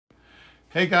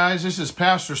Hey guys, this is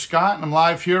Pastor Scott, and I'm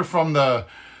live here from the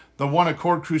One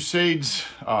Accord Crusades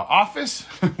office,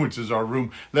 which is our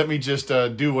room. Let me just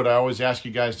do what I always ask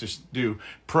you guys to do.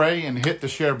 Pray and hit the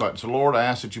share button. So Lord, I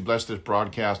ask that you bless this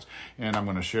broadcast, and I'm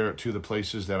going to share it to the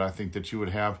places that I think that you would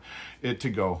have it to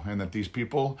go, and that these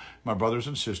people, my brothers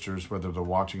and sisters, whether they're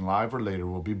watching live or later,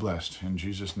 will be blessed. In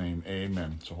Jesus' name,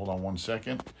 amen. So hold on one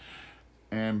second,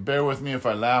 and bear with me if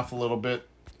I laugh a little bit.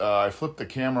 I flipped the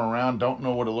camera around. Don't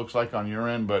know what it looks like on your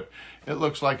end, but it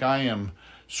looks like I am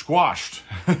squashed.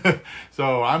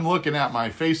 So I'm looking at my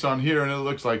face on here and it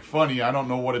looks like funny. I don't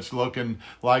know what it's looking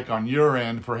like on your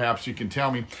end. Perhaps you can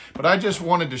tell me. But I just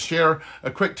wanted to share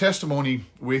a quick testimony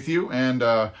with you. And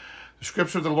the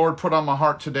scripture the Lord put on my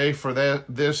heart today for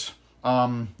this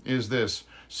is this.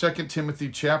 2 Timothy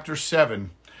chapter 7.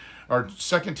 Or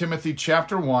 2 Timothy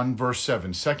chapter 1, verse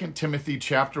 7. 2 Timothy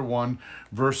chapter 1,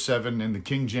 verse 7 in the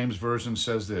King James Version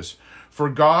says this. For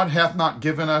God hath not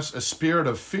given us a spirit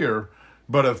of fear,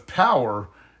 but of power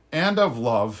and of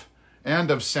love and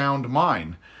of sound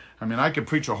mind. I mean, I could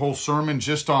preach a whole sermon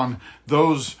just on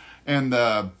those and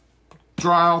draw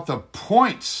out the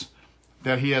points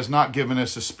that he has not given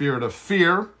us a spirit of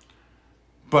fear,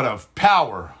 but of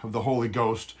power of the Holy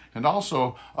Ghost and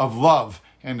also of love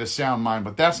and a sound mind.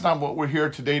 But that's not what we're here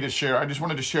today to share. I just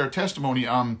wanted to share a testimony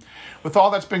with all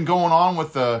that's been going on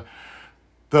with the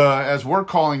as we're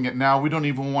calling it now, we don't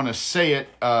even want to say it,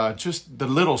 just the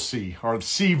little c or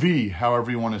CV, however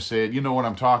you want to say it. You know what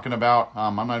I'm talking about.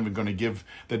 I'm not even going to give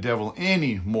the devil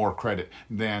any more credit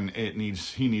than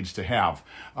he needs to have.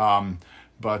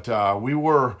 But we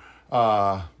were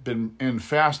been in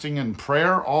fasting and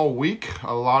prayer all week.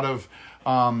 A lot of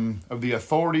the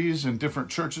authorities in different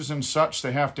churches and such,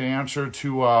 they have to answer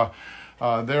to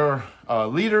their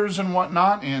leaders and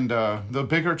whatnot, and the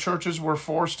bigger churches were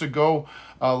forced to go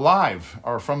live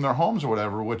or from their homes or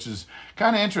whatever, which is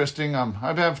kind of interesting.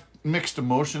 I have mixed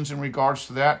emotions in regards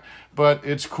to that, but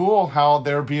it's cool how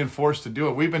they're being forced to do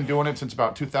it. We've been doing it since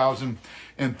about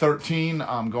 2013,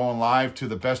 going live to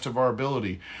the best of our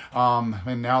ability,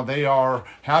 and now they are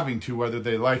having to, whether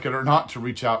they like it or not, to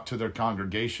reach out to their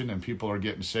congregation, and people are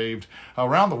getting saved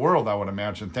around the world, I would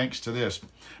imagine, thanks to this.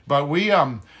 But we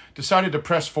decided to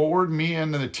press forward, me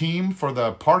and the team, for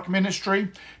the park ministry,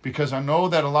 because I know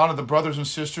that a lot of the brothers and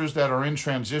sisters that are in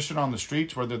transition on the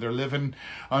streets, whether they're living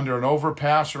under an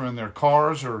overpass or in their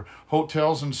cars or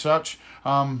hotels and such,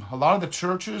 a lot of the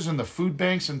churches and the food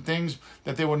banks and things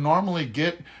that they would normally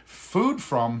get food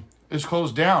from is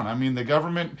closed down. I mean, the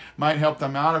government might help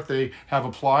them out if they have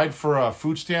applied for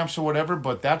food stamps or whatever,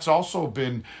 but that's also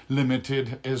been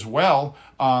limited as well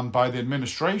by the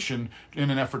administration in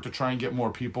an effort to try and get more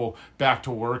people back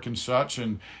to work and such,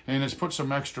 and it's put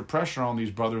some extra pressure on these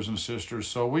brothers and sisters.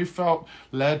 So we felt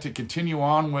led to continue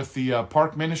on with the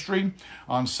park ministry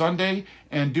on Sunday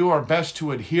and do our best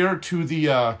to adhere to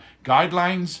the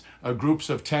guidelines, groups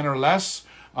of 10 or less,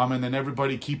 and then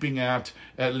everybody keeping at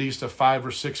least a 5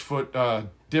 or 6 foot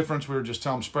difference. We were just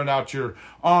telling them, spread out your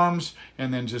arms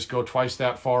and then just go twice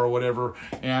that far or whatever.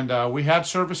 And we had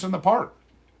service in the park.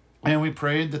 And we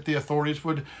prayed that the authorities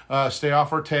would stay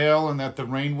off our tail, and that the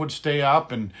rain would stay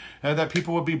up, and that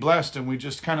people would be blessed. And we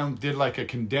just kind of did like a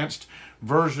condensed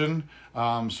version,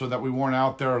 so that we weren't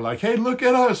out there like, hey, look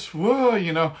at us, whoa,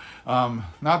 you know.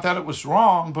 Not that it was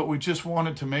wrong, but we just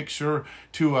wanted to make sure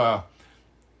to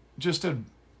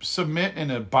submit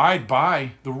and abide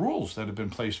by the rules that have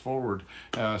been placed forward.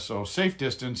 So safe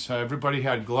distance, everybody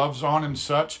had gloves on and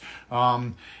such.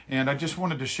 And I just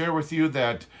wanted to share with you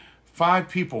that 5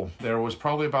 people, there was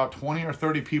probably about 20 or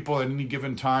 30 people at any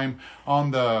given time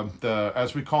on the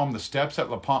as we call them, the steps at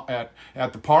the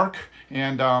park.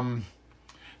 And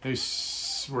they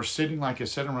were sitting, like I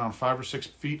said, around 5 or 6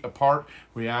 feet apart.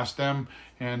 We asked them,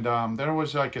 and there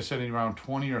was, like I said, around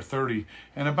 20 or 30,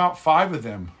 and about 5 of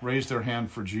them raised their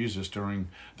hand for Jesus during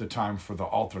the time for the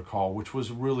altar call, which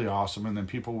was really awesome. And then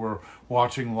people were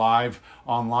watching live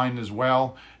online as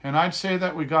well. And I'd say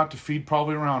that we got to feed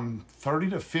probably around 30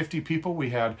 to 50 people.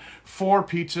 We had 4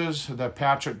 pizzas that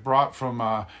Patrick brought from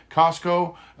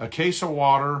Costco, a case of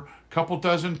water, couple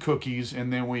dozen cookies,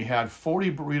 and then we had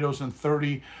 40 burritos and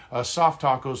 30 soft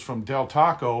tacos from Del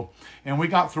Taco, and we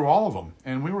got through all of them,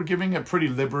 and we were giving it pretty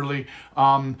liberally.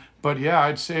 But yeah,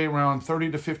 I'd say around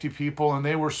 30 to 50 people, and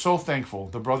they were so thankful.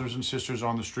 The brothers and sisters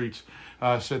on the streets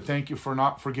said thank you for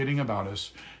not forgetting about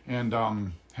us, and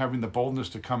having the boldness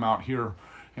to come out here.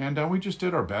 And we just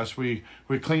did our best. We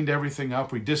cleaned everything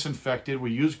up. We disinfected.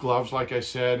 We used gloves, like I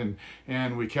said,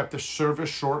 and we kept the service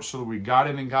short so that we got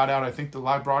in and got out. I think the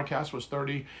live broadcast was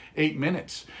 38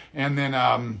 minutes. And then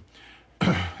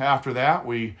after that,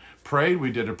 we prayed.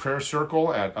 We did a prayer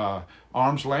circle at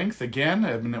arm's length again.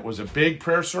 I mean, it was a big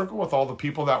prayer circle with all the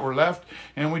people that were left,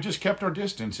 and we just kept our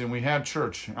distance. And we had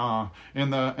church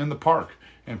in the park,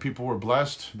 and people were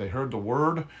blessed. They heard the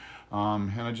word,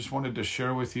 and I just wanted to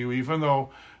share with you, even though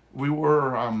we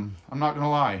were, I'm not going to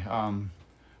lie, it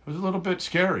was a little bit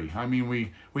scary. I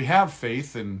mean, we have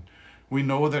faith, and we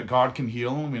know that God can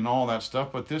heal them and all that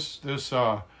stuff, but this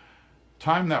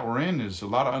time that we're in is a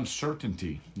lot of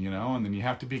uncertainty, and then you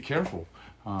have to be careful.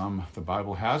 The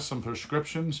Bible has some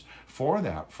prescriptions for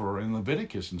that, for in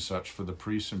Leviticus and such, for the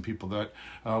priests and people that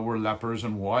were lepers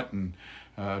and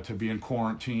to be in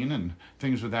quarantine and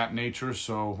things of that nature.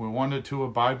 So we wanted to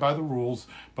abide by the rules,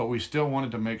 but we still wanted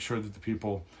to make sure that the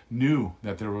people knew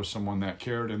that there was someone that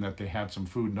cared and that they had some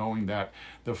food, knowing that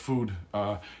the food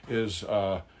is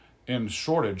in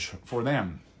shortage for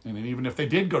them. And then even if they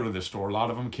did go to the store, a lot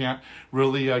of them can't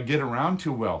really get around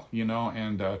too well,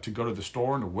 and to go to the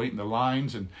store and to wait in the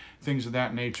lines and things of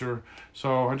that nature.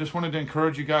 So I just wanted to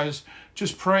encourage you guys,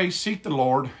 just pray, seek the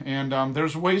Lord, and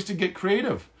there's ways to get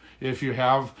creative. If you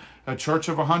have a church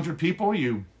of 100 people,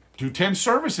 you do 10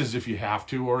 services if you have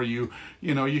to, or you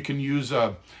can use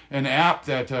an app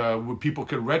that people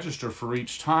could register for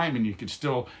each time, and you could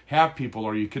still have people,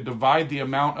 or you could divide the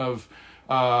amount of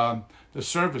the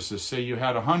services. Say you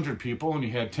had 100 people and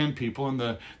you had 10 people, and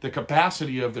the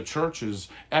capacity of the church is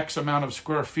X amount of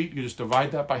square feet. You just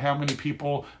divide that by how many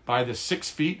people by the 6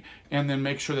 feet, and then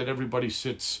make sure that everybody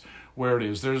sits where it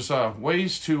is. There's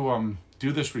ways to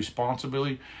do this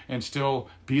responsibly and still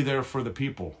be there for the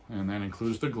people, and that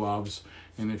includes the gloves.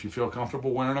 And if you feel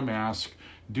comfortable wearing a mask,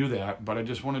 do that. But I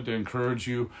just wanted to encourage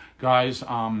you guys,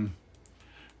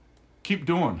 keep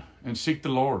doing and seek the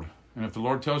Lord. And if the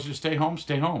Lord tells you to stay home,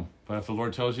 stay home. But if the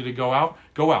Lord tells you to go out,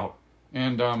 go out.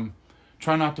 And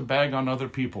try not to bag on other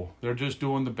people. They're just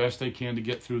doing the best they can to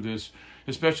get through this,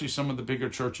 especially some of the bigger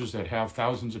churches that have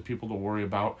thousands of people to worry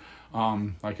about.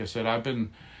 Like I said, I've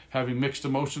been having mixed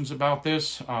emotions about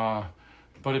this, but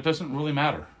it doesn't really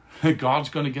matter. God's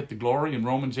going to get the glory, and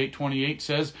Romans 8:28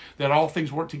 says that all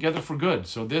things work together for good.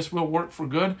 So this will work for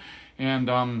good. And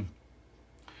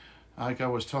like I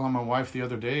was telling my wife the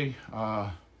other day,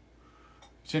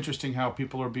 it's interesting how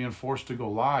people are being forced to go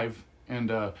live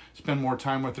and spend more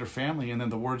time with their family, and then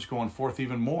the word's going forth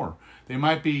even more. They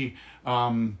might be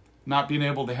not being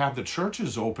able to have the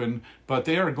churches open, but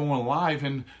they are going live.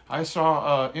 And I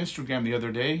saw Instagram the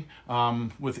other day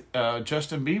with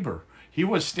Justin Bieber. He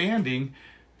was standing,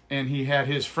 and he had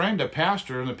his friend, a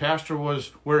pastor, and the pastor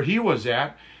was where he was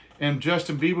at, and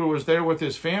Justin Bieber was there with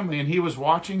his family, and he was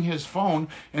watching his phone,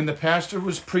 and the pastor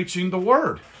was preaching the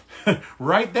word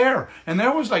right there. And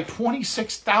there was like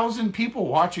 26,000 people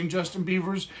watching Justin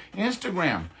Bieber's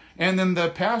Instagram. And then the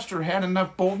pastor had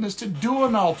enough boldness to do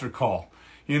an altar call,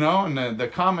 and the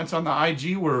comments on the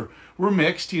IG were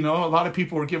mixed. A lot of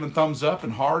people were giving thumbs up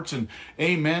and hearts and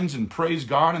amens and praise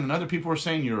God. And then other people were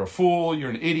saying, you're a fool, you're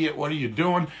an idiot, what are you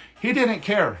doing? He didn't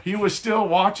care. He was still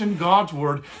watching God's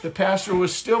word. The pastor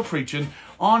was still preaching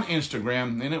on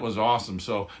Instagram, and it was awesome.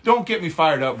 So don't get me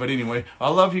fired up. But anyway, I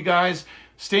love you guys.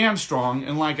 Stand strong.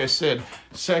 And like I said,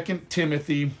 2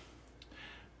 Timothy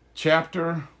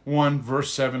chapter 1,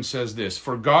 verse 7 says this: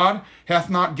 For God hath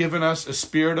not given us a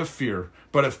spirit of fear,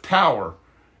 but of power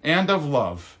and of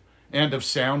love and of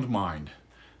sound mind.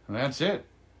 And that's it.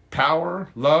 Power,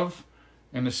 love,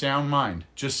 and a sound mind.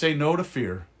 Just say no to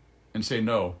fear and say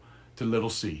no to little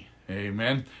c.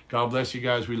 Amen. God bless you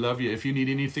guys. We love you. If you need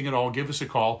anything at all, give us a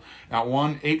call at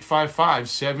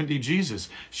 1-855-70-JESUS.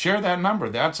 Share that number.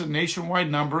 That's a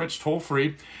nationwide number. It's toll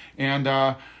free. And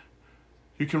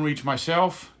you can reach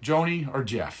myself, Joni, or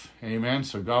Jeff. Amen.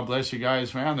 So God bless you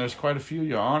guys. Man, there's quite a few of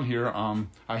you on here.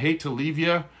 I hate to leave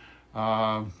you.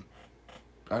 I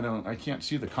can't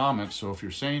see the comments. So if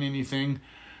you're saying anything,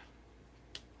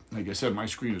 like I said, my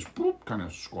screen is kind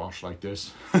of squashed like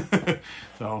this.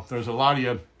 So there's a lot of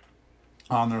you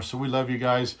on there. So we love you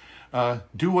guys.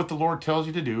 Do what the Lord tells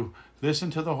you to do.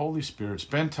 Listen to the Holy Spirit.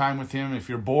 Spend time with Him. If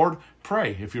you're bored,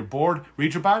 pray. If you're bored,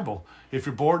 read your Bible. If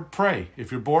you're bored, pray.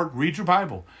 If you're bored, read your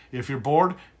Bible. If you're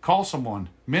bored, call someone.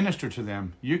 Minister to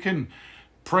them. You can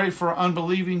pray for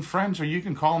unbelieving friends, or you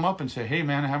can call them up and say, hey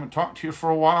man, I haven't talked to you for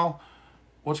a while.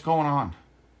 What's going on?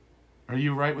 Are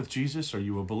you right with Jesus? Are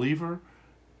you a believer?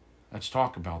 Let's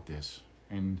talk about this.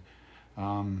 And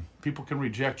people can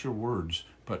reject your words,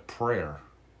 but prayer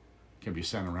can be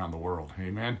sent around the world.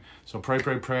 Amen. So pray,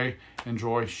 pray, pray.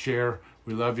 Enjoy, share.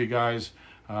 We love you guys.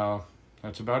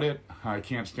 That's about it. I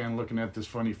can't stand looking at this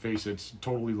funny face. It's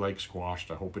totally like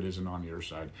squashed. I hope it isn't on your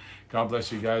side. God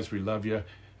bless you guys. We love you.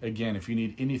 Again, if you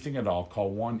need anything at all,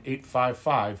 call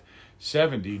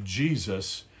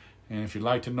 1-855-70-JESUS. And if you'd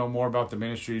like to know more about the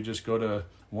ministry, just go to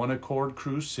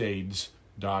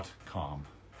oneaccordcrusades.com.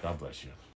 God bless you.